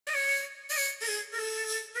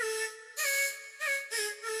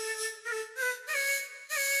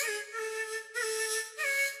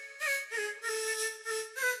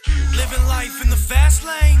life in the fast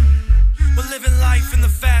lane. We're living life in the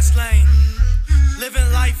fast lane.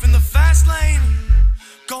 Living life in the fast lane.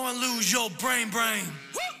 Go and lose your brain.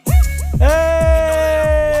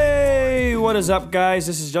 Hey, what is up, guys?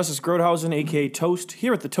 This is Justice Grodhausen, aka Toast,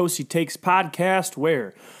 here at the Toasty Takes podcast,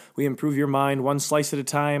 where we improve your mind one slice at a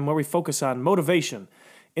time, where we focus on motivation,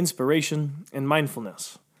 inspiration, and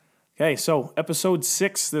mindfulness. Okay, so episode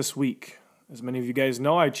 6 this week. As many of you guys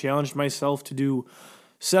know, I challenged myself to do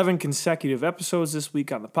 7 consecutive episodes this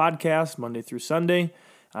week on the podcast, Monday through Sunday,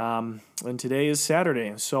 and today is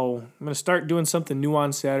Saturday. So I'm going to start doing something new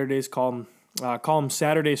on Saturdays, call them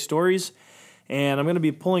Saturday Stories, and I'm going to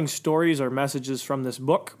be pulling stories or messages from this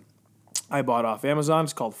book I bought off Amazon.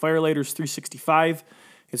 It's called Firelighters 365.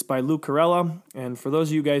 It's by Lou Carella, and for those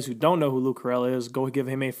of you guys who don't know who Lou Carella is, go give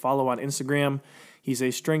him a follow on Instagram. He's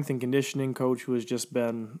a strength and conditioning coach who has just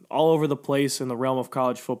been all over the place in the realm of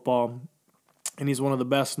college football, and he's one of the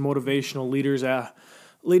best motivational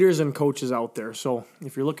leaders and coaches out there. So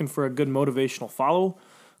if you're looking for a good motivational follow,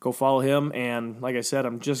 go follow him. And like I said,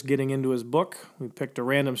 I'm just getting into his book. We picked a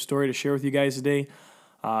random story to share with you guys today.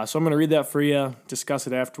 So I'm going to read that for you, discuss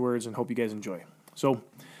it afterwards, and hope you guys enjoy. So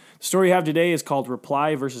the story you have today is called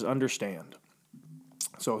Reply versus Understand.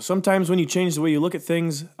 So sometimes when you change the way you look at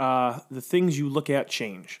things, the things you look at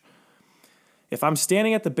change. If I'm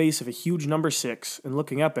standing at the base of a huge number 6 and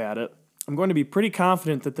looking up at it, I'm going to be pretty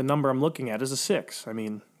confident that the number I'm looking at is a 6. I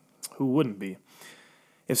mean, who wouldn't be?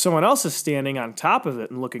 If someone else is standing on top of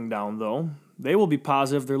it and looking down, though, they will be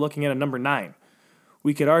positive they're looking at a number 9.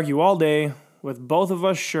 We could argue all day, with both of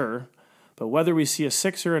us sure, but whether we see a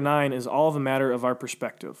 6 or a 9 is all of a matter of our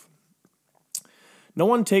perspective. No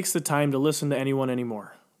one takes the time to listen to anyone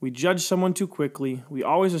anymore. We judge someone too quickly. We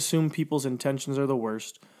always assume people's intentions are the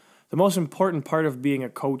worst. The most important part of being a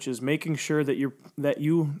coach is making sure you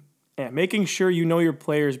know your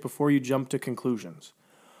players before you jump to conclusions.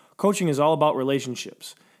 Coaching is all about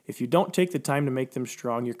relationships. If you don't take the time to make them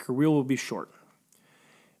strong, your career will be short.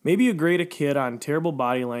 Maybe you grade a kid on terrible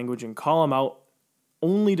body language and call him out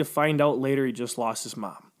only to find out later he just lost his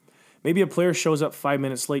mom. Maybe a player shows up 5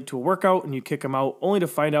 minutes late to a workout and you kick him out only to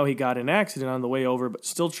find out he got in an accident on the way over but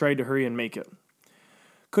still tried to hurry and make it.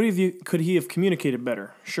 Could he have communicated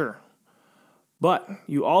better? Sure. But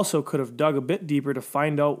you also could have dug a bit deeper to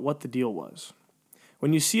find out what the deal was.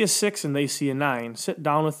 When you see a 6 and they see a 9, sit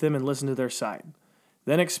down with them and listen to their side.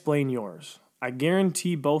 Then explain yours. I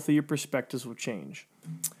guarantee both of your perspectives will change.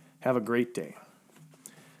 Have a great day.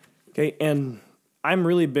 Okay, and I'm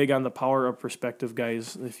really big on the power of perspective,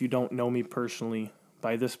 guys, if you don't know me personally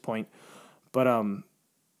by this point. But I'm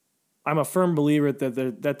a firm believer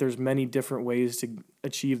that there's many different ways to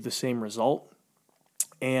achieve the same result.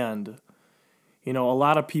 And, you know, a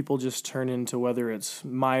lot of people just turn into whether it's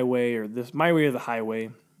my way or the highway.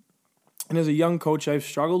 And as a young coach, I've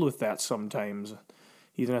struggled with that sometimes,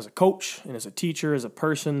 even as a coach and as a teacher, as a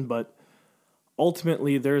person, but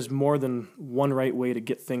ultimately, there's more than one right way to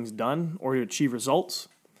get things done or to achieve results.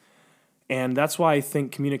 And that's why I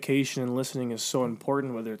think communication and listening is so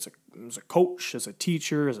important, whether it's as a coach, as a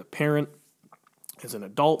teacher, as a parent, as an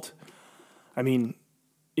adult. I mean,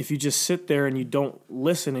 if you just sit there and you don't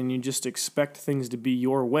listen and you just expect things to be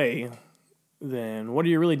your way, then what are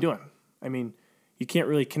you really doing? I mean, you can't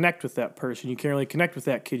really connect with that person. You can't really connect with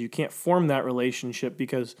that kid. You can't form that relationship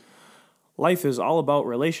because life is all about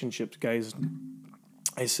relationships, guys.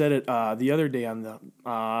 I said it the other day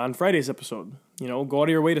on Friday's episode. You know, go out of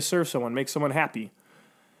your way to serve someone, make someone happy.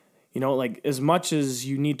 You know, like as much as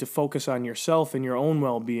you need to focus on yourself and your own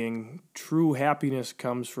well-being, true happiness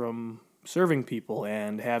comes from serving people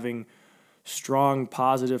and having strong,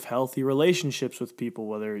 positive, healthy relationships with people,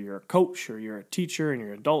 whether you're a coach or you're a teacher and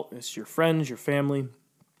you're an adult, it's your friends, your family.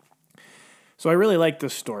 So I really like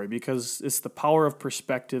this story because it's the power of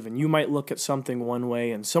perspective, and you might look at something one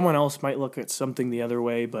way and someone else might look at something the other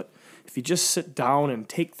way, but if you just sit down and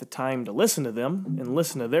take the time to listen to them and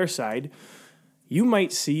listen to their side, you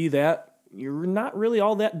might see that you're not really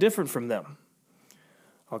all that different from them.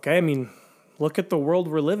 Okay, I mean, look at the world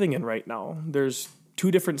we're living in right now. There's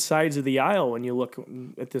 2 different sides of the aisle when you look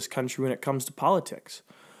at this country when it comes to politics.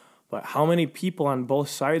 But how many people on both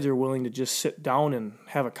sides are willing to just sit down and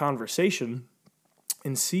have a conversation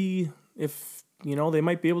and see if, you know, they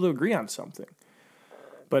might be able to agree on something?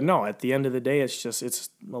 But no, at the end of the day, it's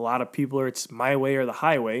a lot of people it's my way or the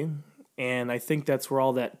highway. And I think that's where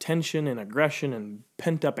all that tension and aggression and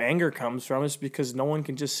pent-up anger comes from, is because no one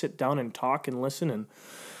can just sit down and talk and listen and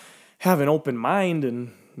have an open mind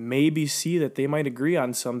and maybe see that they might agree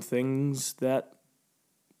on some things that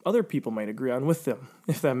other people might agree on with them,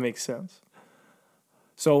 if that makes sense.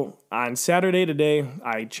 So on Saturday today,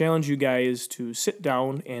 I challenge you guys to sit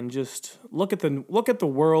down and just look at the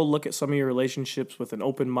world, look at some of your relationships with an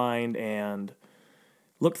open mind, and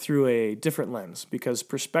look through a different lens, because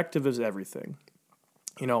perspective is everything.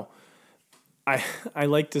 You know, I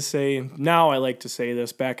like to say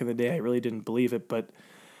this. Back in the day, I really didn't believe it, but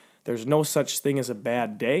there's no such thing as a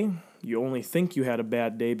bad day. You only think you had a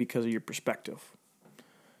bad day because of your perspective.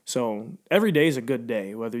 So every day is a good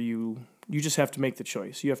day, whether you just have to make the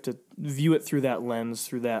choice. You have to view it through that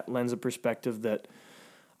lens of perspective that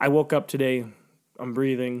I woke up today, I'm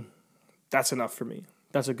breathing, that's enough for me.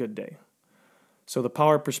 That's a good day. So the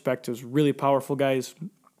power of perspective is really powerful, guys.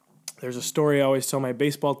 There's a story I always tell my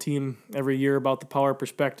baseball team every year about the power of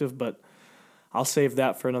perspective, but I'll save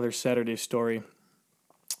that for another Saturday story.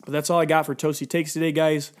 But that's all I got for Toasty Takes today,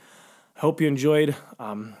 guys. I hope you enjoyed.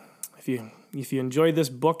 If you enjoyed this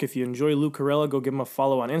book, if you enjoy Lou Carella, go give him a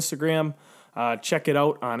follow on Instagram. Check it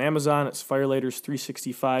out on Amazon. It's Firelighters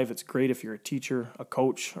 365. It's great if you're a teacher, a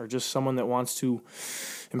coach, or just someone that wants to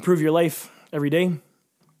improve your life every day.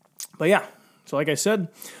 But yeah, so like I said,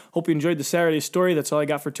 hope you enjoyed the Saturday story. That's all I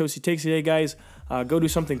got for Toasty Takes today, guys. Go do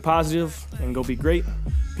something positive and go be great.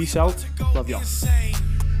 Peace out. Love y'all.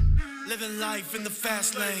 Living life in the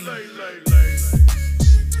fast lane.